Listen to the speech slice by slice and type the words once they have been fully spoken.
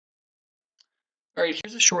All right,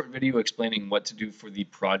 here's a short video explaining what to do for the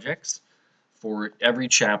projects. For every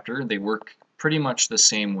chapter, they work pretty much the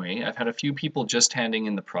same way. I've had a few people just handing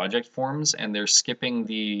in the project forms and they're skipping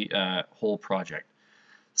the whole project.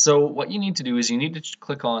 So what you need to do is you need to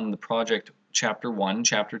click on the project chapter 1,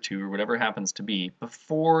 chapter 2, or whatever it happens to be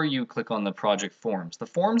before you click on the project forms. The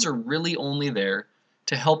forms are really only there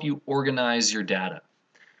to help you organize your data.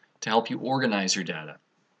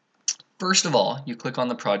 First of all, you click on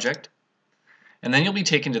the project, and then you'll be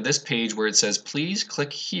taken to this page where it says, please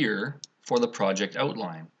click here for the project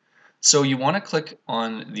outline. So you want to click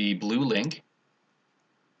on the blue link,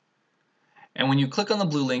 and when you click on the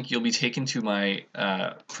blue link, you'll be taken to my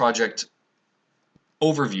project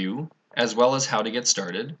overview, as well as how to get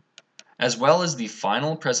started, as well as the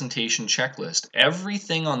final presentation checklist.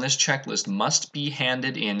 Everything on this checklist must be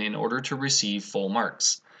handed in order to receive full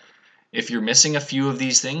marks. If you're missing a few of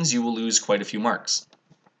these things, you will lose quite a few marks.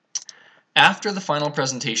 After the final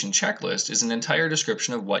presentation checklist is an entire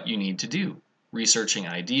description of what you need to do, researching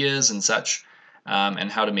ideas and such, and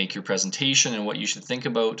how to make your presentation and what you should think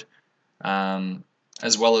about,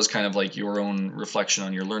 as well as kind of like your own reflection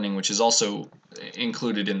on your learning, which is also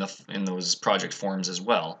included in those project forms as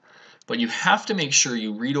well. But you have to make sure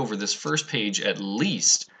you read over this first page at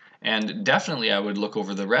least, and definitely I would look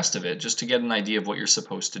over the rest of it just to get an idea of what you're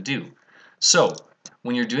supposed to do. So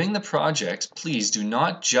when you're doing the projects, please do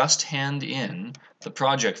not just hand in the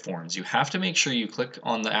project forms. You have to make sure you click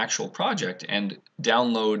on the actual project and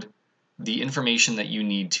download the information that you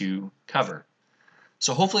need to cover.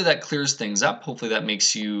 So hopefully that clears things up. Hopefully that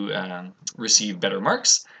makes you receive better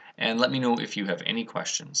marks. And let me know if you have any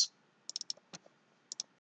questions.